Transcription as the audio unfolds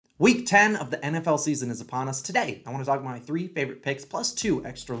Week 10 of the NFL season is upon us. Today, I want to talk about my 3 favorite picks plus 2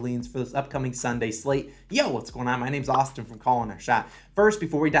 extra leans for this upcoming Sunday slate. Yo, what's going on? My name's Austin from Calling Our Shot. First,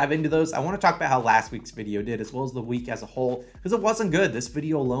 before we dive into those, I want to talk about how last week's video did, as well as the week as a whole, because it wasn't good. This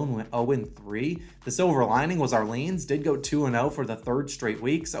video alone went 0-3. The silver lining was our leans did go 2-0 for the third straight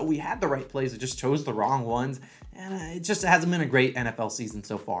week, so we had the right plays. It just chose the wrong ones, and it just hasn't been a great NFL season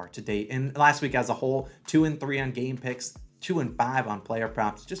so far to date. And last week as a whole, 2-3 on game picks, 2-5 on player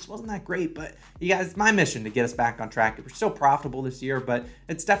props. Just wasn't that great, but you guys, it's my mission to get us back on track. We're still profitable this year, but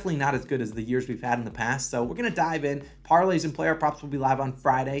it's definitely not as good as the years we've had in the past. So we're going to dive in. Parlays and player props will be live on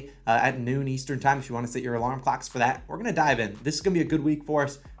Friday at noon Eastern time if you want to set your alarm clocks for that. We're going to dive in. This is going to be a good week for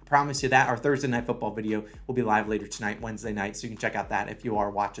us. Promise you that. Our Thursday night football video will be live later tonight, Wednesday night, so you can check out that if you are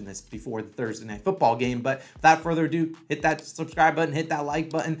watching this before the Thursday night football game. But without further ado, hit that subscribe button, hit that like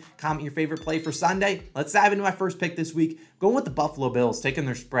button, comment your favorite play for Sunday. Let's dive into my first pick this week. Going with the Buffalo Bills, taking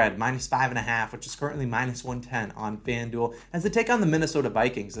their spread, -5.5, which is currently -110 on FanDuel, as they take on the Minnesota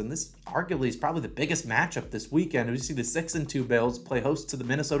Vikings. And this arguably is probably the biggest matchup this weekend. We see the 6-2 Bills play host to the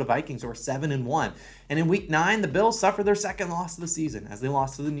Minnesota Vikings, who are 7-1. And in Week 9, the Bills suffer their second loss of the season, as they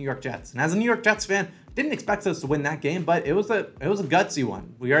lost to the New York Jets. And as a New York Jets fan, didn't expect us to win that game, but it was a gutsy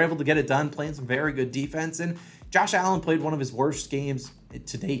one. We were able to get it done, playing some very good defense, and Josh Allen played one of his worst games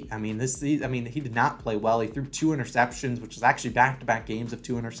to date. He did not play well. He threw 2 interceptions, which is actually back-to-back games of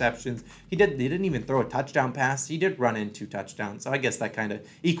 2 interceptions. He didn't even throw a touchdown pass. He did run in 2 touchdowns, so I guess that kind of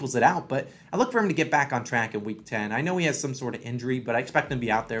equals it out. But I look for him to get back on track in Week 10. I know he has some sort of injury, but I expect him to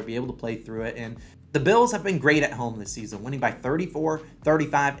be out there, be able to play through it. And the Bills have been great at home this season, winning by 34,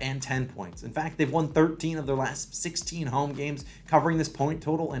 35, and 10 points. In fact, they've won 13 of their last 16 home games, covering this point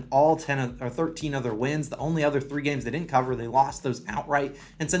total, and all 13 of their wins. The only other 3 games they didn't cover, they lost those outright.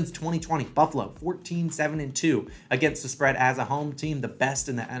 And since 2020, Buffalo 14-7-2 against the spread as a home team, the best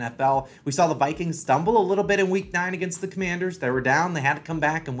in the NFL. We saw the Vikings stumble a little bit in Week 9 against the Commanders. They were down, they had to come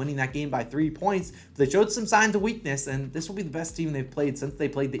back and winning that game by 3 points. But they showed some signs of weakness, and this will be the best team they've played since they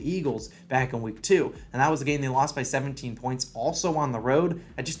played the Eagles back in Week 2. And that was a game they lost by 17 points, also on the road.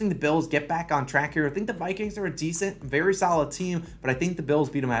 I just think the Bills get back on track here. I think the Vikings are a decent, very solid team, but I think the Bills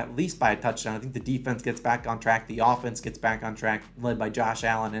beat them at least by a touchdown. I think the defense gets back on track. The offense gets back on track, led by Josh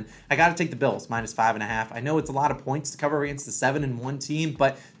Allen. And I got to take the Bills, -5.5. I know it's a lot of points to cover against the 7-1 team,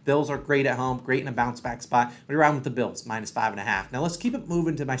 but Bills are great at home, great in a bounce back spot. We're around with the Bills, -5.5. Now let's keep it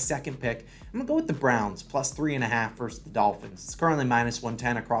moving to my second pick. I'm going to go with the Browns, +3.5 versus the Dolphins. It's currently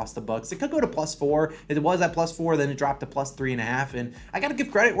 -110 across the books. It could go to +4. It was at +4, then it dropped to +3.5. And I got to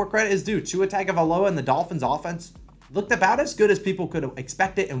give credit where credit is due. Tua Tagovailoa and the Dolphins offense looked about as good as people could have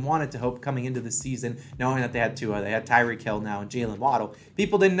expected and wanted to hope coming into the season, knowing that they had Tua, they had Tyreek Hill now, and Jalen Waddle.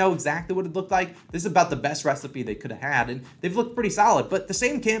 People didn't know exactly what it looked like. This is about the best recipe they could have had, and they've looked pretty solid. But the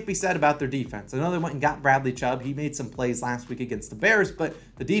same can't be said about their defense. I know they went and got Bradley Chubb. He made some plays last week against the Bears, but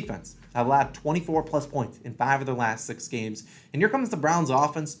the defense have allowed 24-plus points in 5 of their last 6 games. And here comes the Browns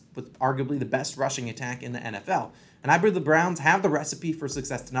offense with arguably the best rushing attack in the NFL. And I believe the Browns have the recipe for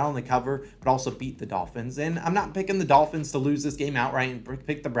success to not only cover, but also beat the Dolphins. And I'm not picking the Dolphins to lose this game outright and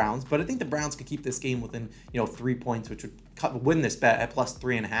pick the Browns, but I think the Browns could keep this game within 3 points, which would win this bet at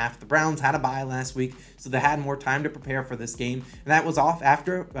 +3.5. The Browns had a bye last week, so they had more time to prepare for this game. And that was off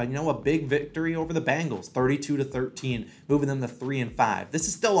after, a big victory over the Bengals, 32-13, moving them to 3-5. This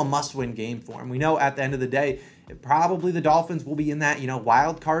is still a must-win game for them. We know at the end of the day, probably the Dolphins will be in that,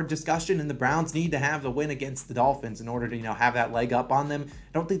 wild card discussion, and the Browns need to have the win against the Dolphins in order to, have that leg up on them.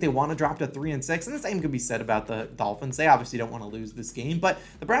 I don't think they want to drop to 3-6, and the same could be said about the Dolphins. They obviously don't want to lose this game, but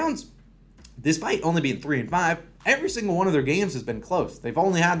the Browns, despite only being 3-5, every single one of their games has been close. They've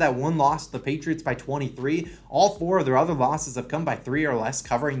only had that one loss to the Patriots by 23. All 4 of their other losses have come by 3 or less,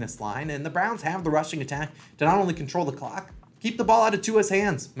 covering this line, and the Browns have the rushing attack to not only control the clock, keep the ball out of Tua's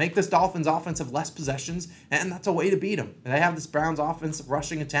hands, make this Dolphins offense have less possessions, and that's a way to beat them. They have this Browns offensive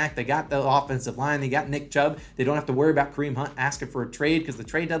rushing attack. They got the offensive line. They got Nick Chubb. They don't have to worry about Kareem Hunt asking for a trade because the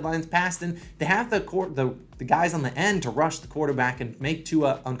trade deadline's passed, and they have the guys on the end to rush the quarterback and make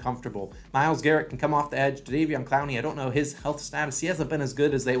Tua uncomfortable. Myles Garrett can come off the edge. Jadeveon Clowney, I don't know his health status. He hasn't been as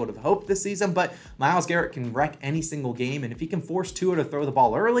good as they would have hoped this season, but Myles Garrett can wreck any single game, and if he can force Tua to throw the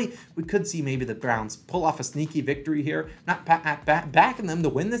ball early, we could see maybe the Browns pull off a sneaky victory here. Not backing them to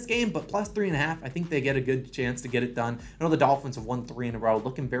win this game, but +3.5, I think they get a good chance to get it done. I know the Dolphins have won 3 in a row,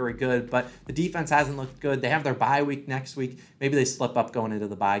 looking very good, but the defense hasn't looked good. They have their bye week next week. Maybe they slip up going into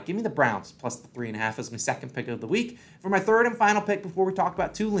the bye. Give me the Browns +3.5 as my second pick of the week. For my third and final pick before we talk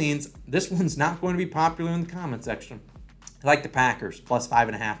about 2 leans, this one's not going to be popular in the comment section. I like the Packers,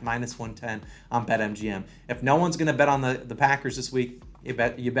 +5.5, -110 on BetMGM. If no one's going to bet on the Packers this week, You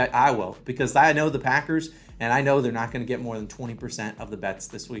bet I will, because I know the Packers, and I know they're not going to get more than 20% of the bets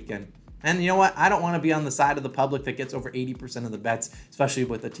this weekend. And you know what? I don't want to be on the side of the public that gets over 80% of the bets, especially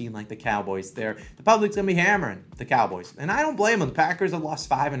with a team like the Cowboys there. The public's going to be hammering the Cowboys. And I don't blame them. The Packers have lost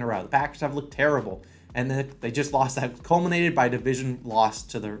 5 in a row. The Packers have looked terrible. And they just lost that, culminated by a division loss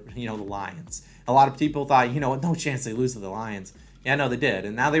to the Lions. A lot of people thought, no chance they lose to the Lions. Yeah, no, they did.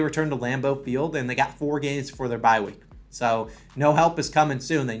 And now they return to Lambeau Field, and they got 4 games for their bye week. So no help is coming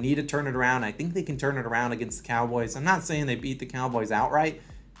soon. They need to turn it around. I think they can turn it around against the Cowboys. I'm not saying they beat the Cowboys outright,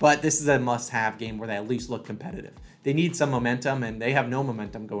 but this is a must-have game where they at least look competitive. They need some momentum, and they have no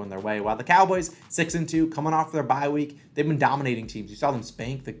momentum going their way. While the Cowboys, 6-2, coming off their bye week, they've been dominating teams. You saw them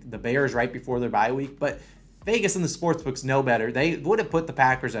spank the Bears right before their bye week, but Vegas and the sportsbooks know better. They would have put the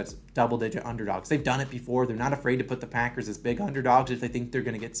Packers as double-digit underdogs. They've done it before. They're not afraid to put the Packers as big underdogs if they think they're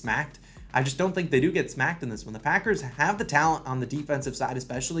going to get smacked. I just don't think they do get smacked in this one. The Packers have the talent on the defensive side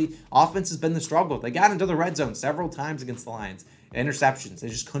especially. Offense has been the struggle. They got into the red zone several times against the Lions. Interceptions. They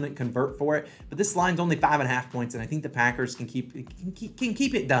just couldn't convert for it. But this line's only 5.5 points, and I think the Packers can keep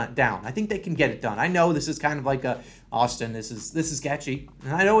it down. I think they can get it done. I know this is kind of like a Austin. This is sketchy,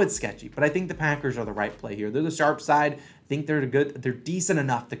 and I know it's sketchy, but I think the Packers are the right play here. They're the sharp side. I think they're decent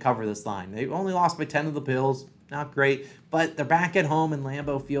enough to cover this line. They only lost by 10 to the Bills. Not great, but they're back at home in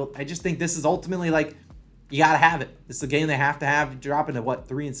Lambeau Field. I just think this is ultimately like, you got to have it. This is a game they have to have. Dropping to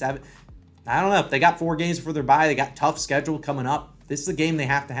 3-7. I don't know. If they got 4 games for their bye, they got tough schedule coming up. This is a game they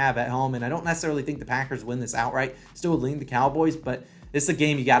have to have at home, and I don't necessarily think the Packers win this outright. Still would lean the Cowboys, but this is a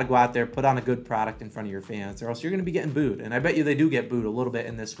game you got to go out there, put on a good product in front of your fans, or else you're going to be getting booed. And I bet you they do get booed a little bit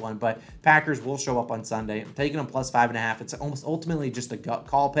in this one, but Packers will show up on Sunday. I'm taking them plus 5.5. It's almost ultimately just a gut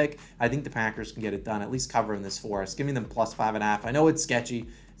call pick. I think the Packers can get it done, at least covering this for us. Give me them plus 5.5. I know it's sketchy.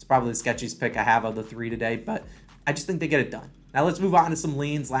 It's probably the sketchiest pick I have of the 3 today, but I just think they get it done. Now let's move on to some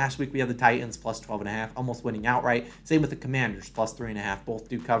leans. Last week we had the Titans plus 12.5, almost winning outright. Same with the Commanders plus 3.5, both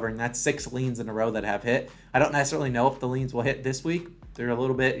do covering. That's 6 leans in a row that have hit. I don't necessarily know if the leans will hit this week. They're a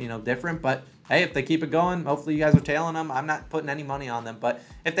little bit, different, but hey, if they keep it going, hopefully you guys are tailing them. I'm not putting any money on them, but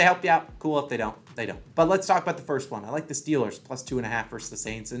if they help you out, cool. If they don't, they don't. But let's talk about the first one. I like the Steelers plus 2.5 versus the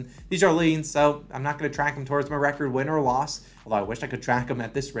Saints, and these are leans, so I'm not going to track them towards my record, win or loss. Although I wish I could track them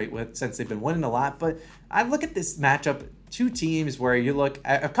at this rate since they've been winning a lot. But I look at this matchup, 2 teams where you look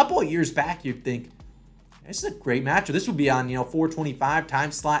at a couple of years back, you'd think, this is a great matchup. This would be on 425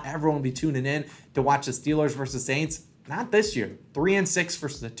 time slot. Everyone would be tuning in to watch the Steelers versus Saints. Not this year. 3-6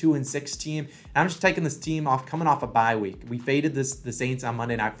 versus a 2-6 team. And I'm just taking this team coming off a bye week. We faded the Saints on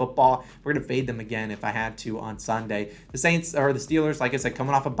Monday Night Football. We're going to fade them again if I had to on Sunday. The Steelers, like I said,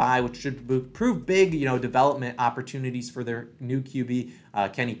 coming off a bye, which should prove big, development opportunities for their new QB,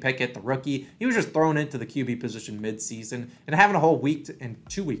 Kenny Pickett, the rookie. He was just thrown into the QB position mid-season and having a whole week and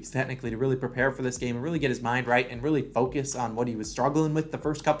 2 weeks technically to really prepare for this game and really get his mind right and really focus on what he was struggling with the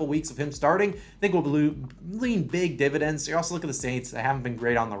first couple weeks of him starting. I think we'll lean big dividends. You also look at the Saints. They haven't been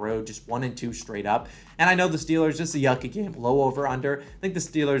great on the road, just 1-2 straight up. And I know the Steelers, just a yucky game, low over under. I think the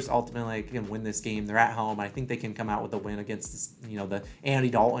Steelers ultimately can win this game. They're at home. I think they can come out with a win against the Andy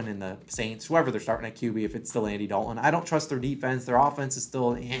Dalton and the Saints, whoever they're starting at QB, if it's still Andy Dalton. I don't trust their defense. Their offense is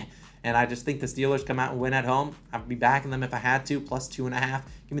still and I just think the Steelers come out and win at home. I'd be backing them if I had to, plus 2.5.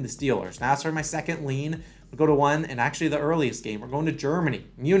 Give me the Steelers. Now, as for my second lean, we'll go to one, and actually the earliest game. We're going to Germany,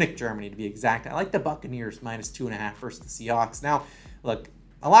 Munich, Germany to be exact. I like the Buccaneers minus 2.5 versus the Seahawks. Now, look,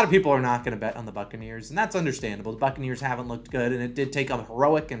 a lot of people are not going to bet on the Buccaneers, and that's understandable. The Buccaneers haven't looked good, and it did take a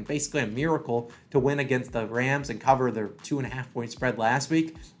heroic and basically a miracle to win against the Rams and cover their 2.5-point spread last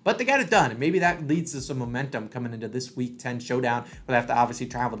week. But they got it done, and maybe that leads to some momentum coming into this Week 10 showdown, where they have to obviously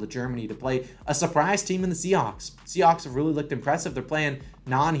travel to Germany to play a surprise team in the Seahawks. Seahawks have really looked impressive. They're playing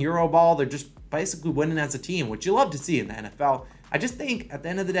non-hero ball. They're just basically winning as a team, which you love to see in the NFL. I just think, at the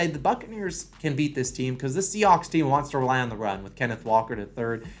end of the day, the Buccaneers can beat this team because this Seahawks team wants to rely on the run with Kenneth Walker to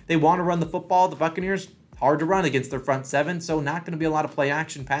third. They want to run the football. The Buccaneers, hard to run against their front seven, so not going to be a lot of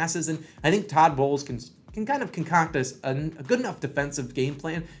play-action passes. And I think Todd Bowles can kind of concoct a good enough defensive game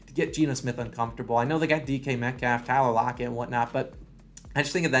plan to get Geno Smith uncomfortable. I know they got DK Metcalf, Tyler Lockett, and whatnot, but I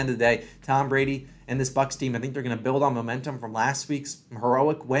just think at the end of the day, Tom Brady and this Bucs team, I think they're going to build on momentum from last week's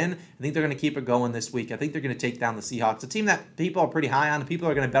heroic win. I think they're going to keep it going this week. I think they're going to take down the Seahawks, a team that people are pretty high on. People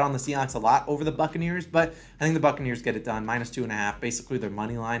are going to bet on the Seahawks a lot over the Buccaneers, but I think the Buccaneers get it done. Minus 2.5, basically their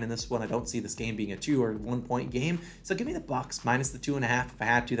money line in this one. I don't see this game being a 2 or 1 point game, so give me the Bucs minus the 2.5 if I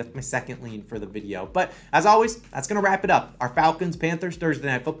had to. That's my second lean for the video. But as always, that's going to wrap it up. Our Falcons, Panthers, Thursday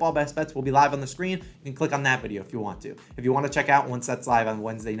Night Football best bets will be live on the screen. You can click on that video if you want to. If you want to check out once that's live on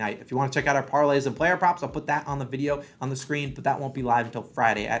Wednesday night. If you want to check out our parlays and player props. I'll put that on the video on the screen, but that won't be live until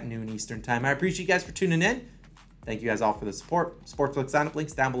Friday at noon Eastern time. I appreciate you guys for tuning in. Thank you guys all for the support. Sportsbook sign-up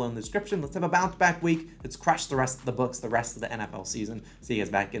links down below in the description. Let's have a bounce-back week. Let's crush the rest of the books, the rest of the NFL season. See you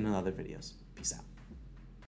guys back in other videos. Peace out.